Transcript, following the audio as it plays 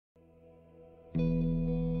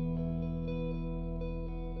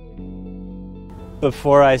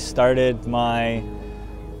Before I started my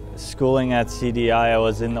schooling at CDI, I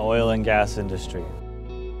was in the oil and gas industry.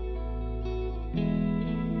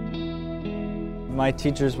 My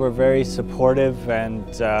teachers were very supportive and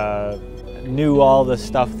knew all the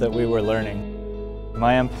stuff that we were learning.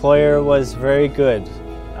 My employer was very good.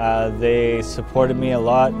 They supported me a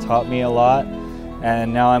lot, taught me a lot,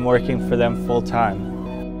 and now I'm working for them full-time.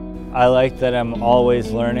 I like that I'm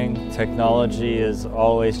always learning. Technology is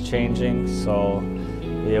always changing, so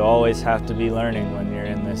you always have to be learning when you're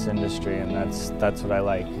in this industry, and that's what I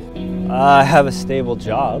like. I have a stable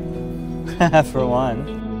job, for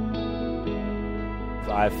one.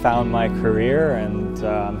 I've found my career, and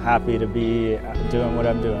I'm happy to be doing what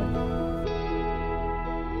I'm doing.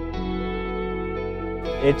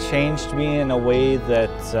 It changed me in a way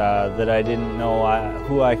that I didn't know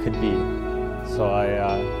who I could be. So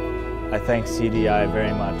I thank CDI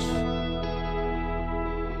very much.